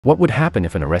What would happen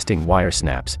if an arresting wire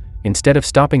snaps, instead of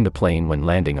stopping the plane when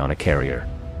landing on a carrier?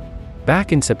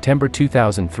 Back in September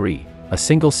 2003, a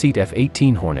single-seat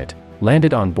F-18 Hornet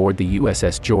landed on board the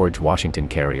USS George Washington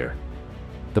carrier.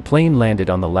 The plane landed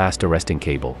on the last arresting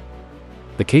cable.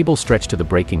 The cable stretched to the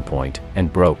breaking point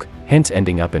and broke, hence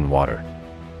ending up in water.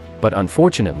 But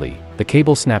unfortunately, the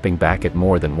cable snapping back at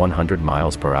more than 100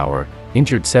 miles per hour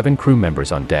injured 7 crew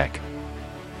members on deck.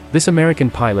 This American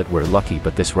pilot were lucky,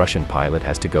 but this Russian pilot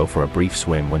has to go for a brief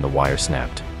swim when the wire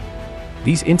snapped.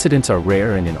 These incidents are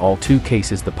rare, and in all 2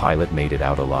 cases the pilot made it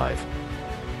out alive.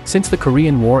 Since the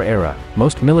Korean War era,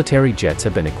 most military jets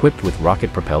have been equipped with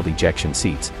rocket-propelled ejection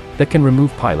seats that can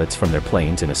remove pilots from their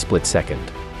planes in a split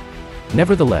second.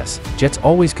 Nevertheless, jets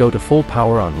always go to full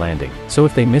power on landing, so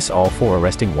if they miss all 4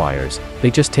 arresting wires,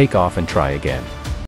 they just take off and try again.